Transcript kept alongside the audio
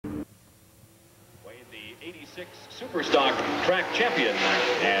'86 Superstock track champion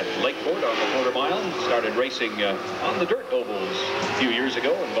at Lakeport on the quarter mile. Started racing on the dirt ovals a few years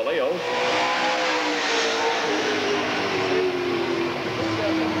ago in Vallejo.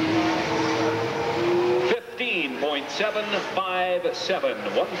 .757,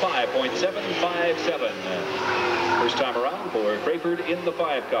 15.757. First time around for Crayford in the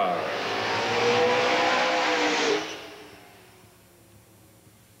 5 car.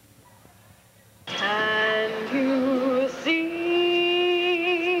 Can you see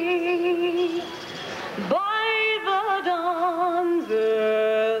by the dawn's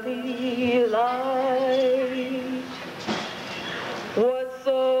early light what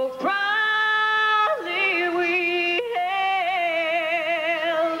so proudly we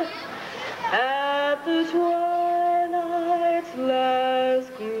hailed at the twilight's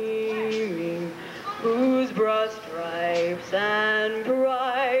last gleaming, whose broad stripes and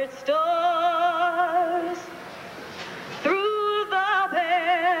bright stars through the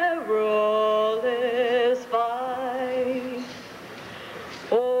perilous fight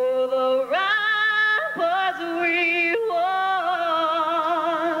o'er the ramparts we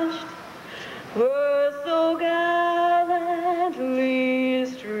watched were so gallantly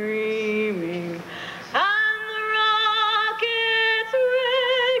streaming, and the rocket's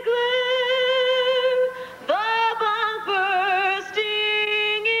red glare, the bumpers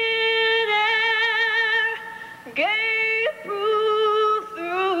sting in air, gave proof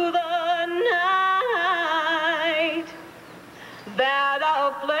through the night that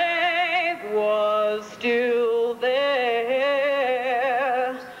our flag was still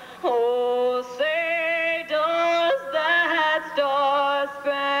there. Oh, say does that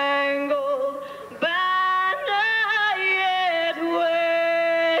star-spangled banner yet wave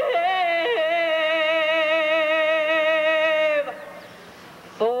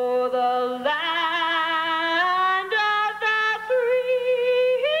for the land of the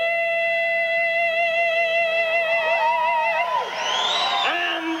free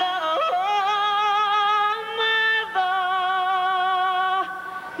and the home of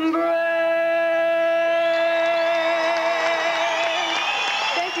the brave.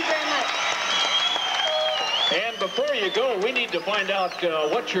 Thank you very much. And before you go, we need to find out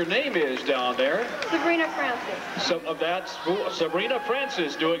what your name is down there. Sabrina Francis. That's Sabrina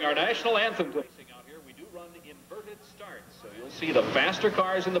Francis doing our national anthem racing out here. We do run inverted starts, so you'll see the faster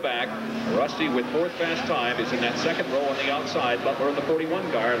cars in the back. Rusty with 4th fast time is in that 2nd row on the outside. Butler in the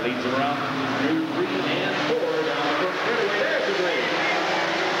 41 car leads them around through 3 and 4 down the first straightaway. There's the green.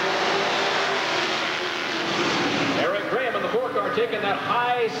 Eric Graham in the 4 car taking that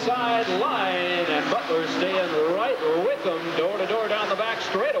high side line, and Butler staying right with them door to door down the back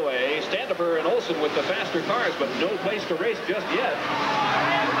straightaway. Standifer and Olsen with the faster cars, but no place to race just yet.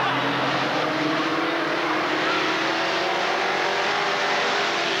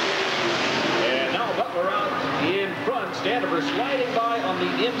 And now Butler out in front. Standifer sliding by on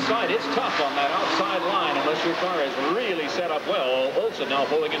the inside. It's tough on that outside line unless your car is really set up well. Olsen now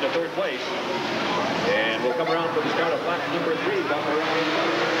pulling into 3rd place. And we'll come around for the start of lap number 3. Butler around in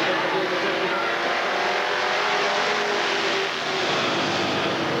front.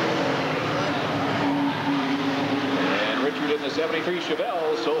 In the 73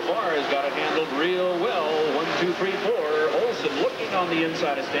 Chevelle so far has got it handled real well. 1, 2, 3, 4. Olsen looking on the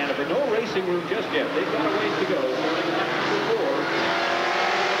inside of Standifer. No racing room just yet. They've got a ways to go.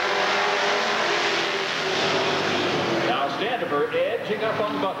 Now Standifer edging up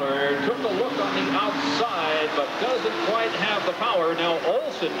on Butler. Took a look on the outside, but doesn't quite have the power. Now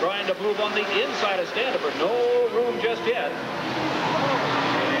Olsen trying to move on the inside of Standifer. No room just yet.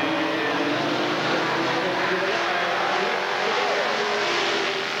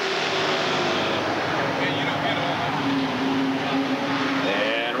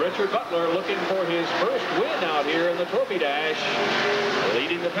 Butler looking for his first win out here in the Trophy Dash.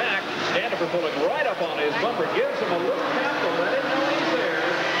 Leading the pack. Standifer pulling right up on his bumper. Gives him a little tap to let him know he's there.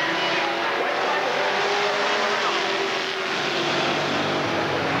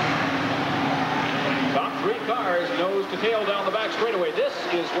 Top 3 cars nose to tail down the back straightaway. This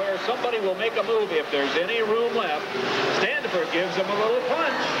is where somebody will make a move if there's any room left. Standifer gives him a little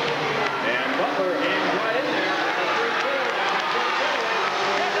punch. And Butler hangs right in there.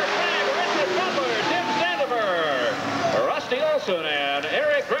 Rusty Olsen and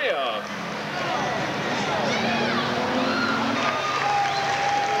Eric Graham.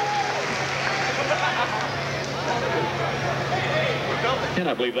 And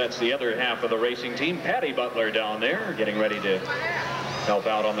I believe that's the other half of the racing team. Patty Butler down there getting ready to help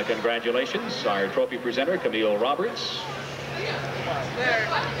out on the congratulations. Our trophy presenter, Camille Roberts. There,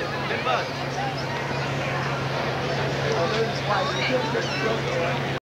 $10.